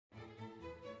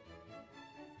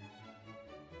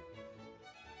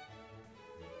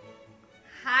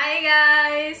Hi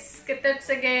guys, Ketut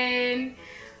again.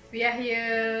 We are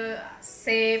here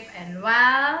safe and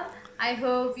well. I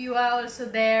hope you are also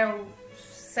there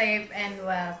safe and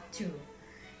well too.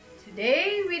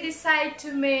 Today we decide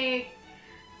to make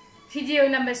video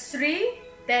number 3,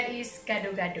 that is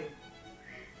Gado Gado.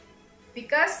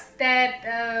 Because that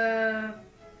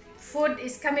food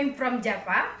is coming from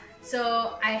Java,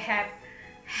 so I have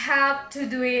helped to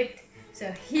do it. So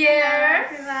here, hello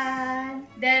everyone,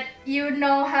 that you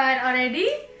know her already,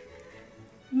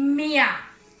 Mia.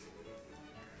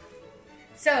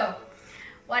 So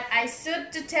what I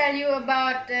should to tell you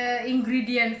about the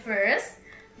ingredient first,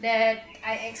 that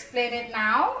I explain it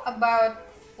now about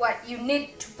what you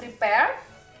need to prepare.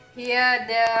 Here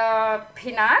the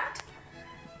peanut,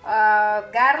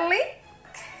 garlic,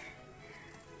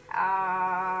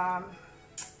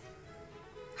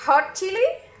 hot chili,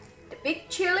 the big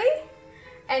chili,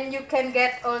 and you can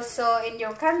get also in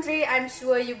your country, I'm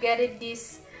sure you get it,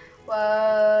 this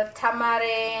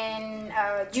tamarind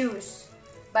juice,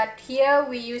 but here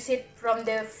we use it from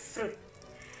the fruit,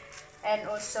 and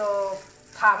also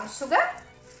palm sugar,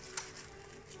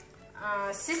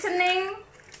 seasoning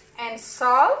and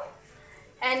salt.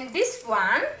 And this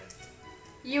one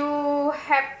you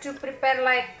have to prepare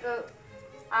like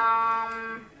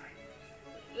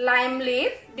lime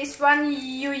leaf. This one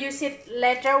you use it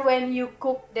later when you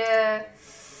cook the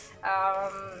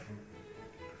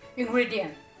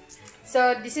ingredient.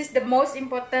 So this is the most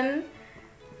important.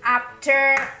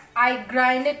 After I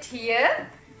grind it here,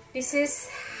 this is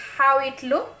how it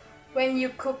look when you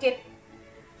cook it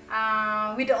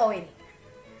with the oil.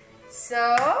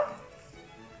 So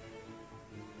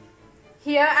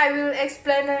here I will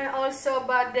explain also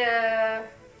about the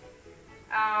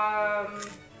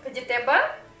vegetable.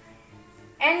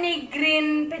 Any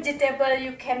green vegetable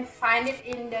you can find it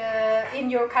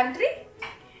in your country,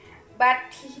 but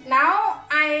now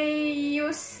I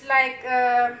use like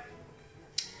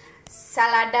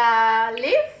salada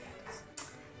leaf,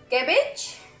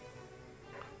 cabbage,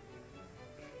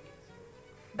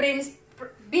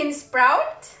 bean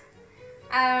sprout,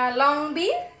 long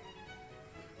bean,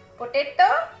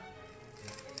 potato,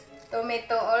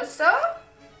 tomato also,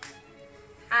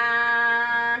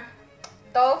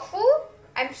 tofu.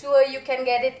 I'm sure you can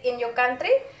get it in your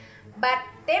country, but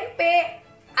tempe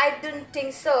I don't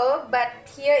think so, but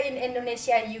here in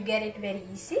Indonesia you get it very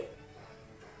easy.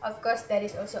 Of course there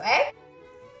is also egg.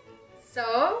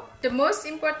 So the most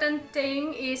important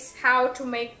thing is how to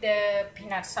make the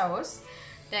peanut sauce,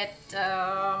 that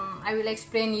I will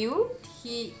explain you.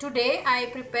 Today I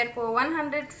prepare for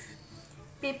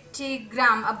 150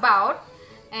 gram about,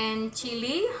 and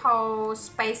chili, how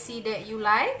spicy that you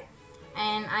like,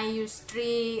 and I use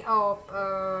 3 of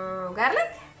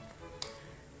garlic.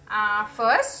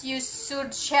 First you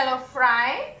should shallow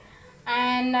fry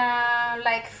and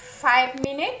like 5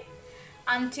 minutes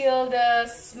until the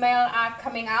smell are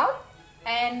coming out,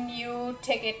 and you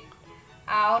take it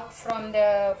out from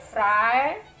the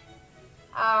fry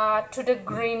to the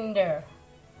grinder.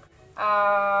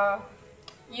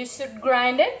 You should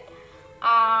grind it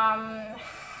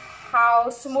how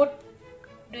smooth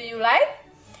do you like.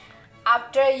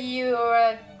 After you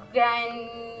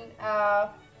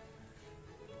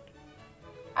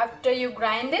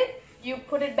grind it, you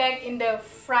put it back in the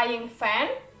frying pan.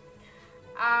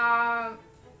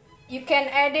 You can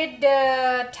add it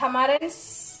the tamarind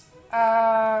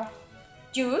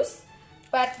juice,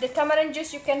 but the tamarind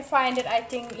juice you can find it, I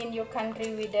think, in your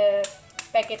country with a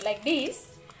packet like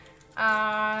this.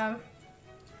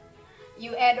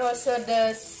 You add also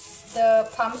the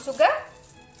palm sugar,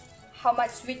 how much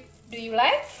sweet do you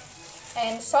like,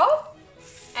 and salt.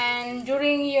 And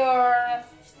during your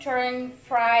stirring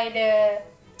fry the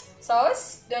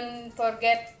sauce, don't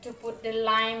forget to put the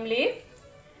lime leaf,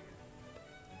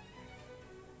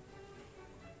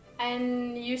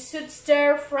 and you should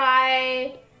stir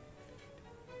fry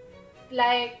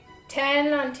like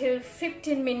 10 until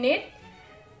 15 minutes.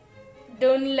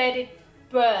 Don't let it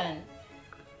burn,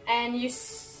 and you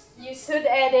should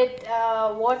add it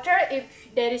water if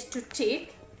there is too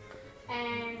thick.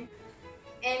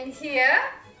 And here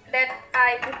that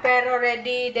I prepared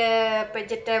already the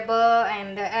vegetable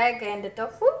and the egg and the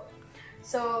tofu.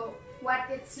 So what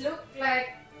it's look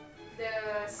like,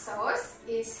 the sauce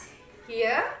is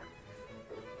here.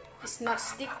 It's not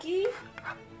sticky,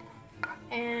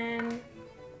 and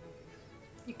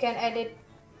you can add it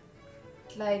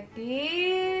like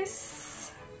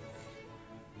this.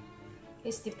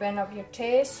 It's depend of your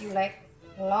taste. You like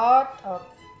a lot of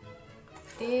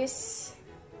this.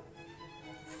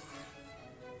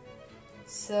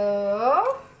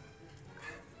 So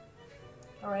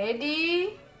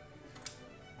ready.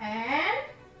 And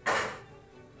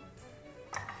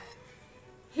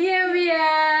here we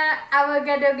are, our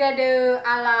Gado Gado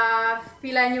ala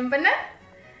Villa Nyumpené.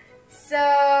 So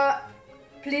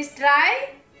please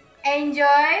try,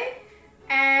 enjoy,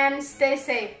 and stay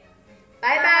safe.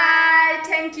 Bye bye.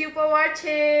 Thank you for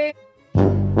watching.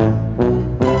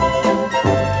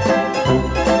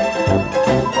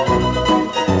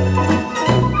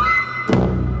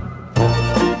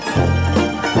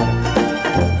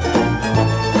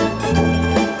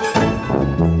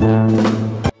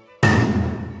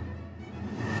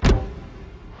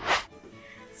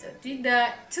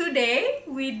 Today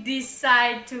we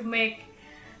decide to make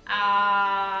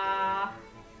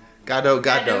Gado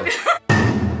Gado.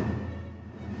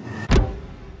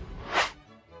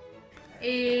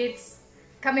 It's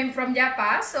coming from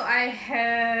Java, so I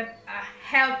have a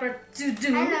helper to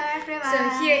do. Hello everyone. So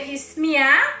here is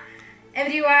Mia.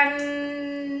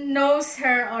 Everyone knows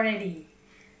her already.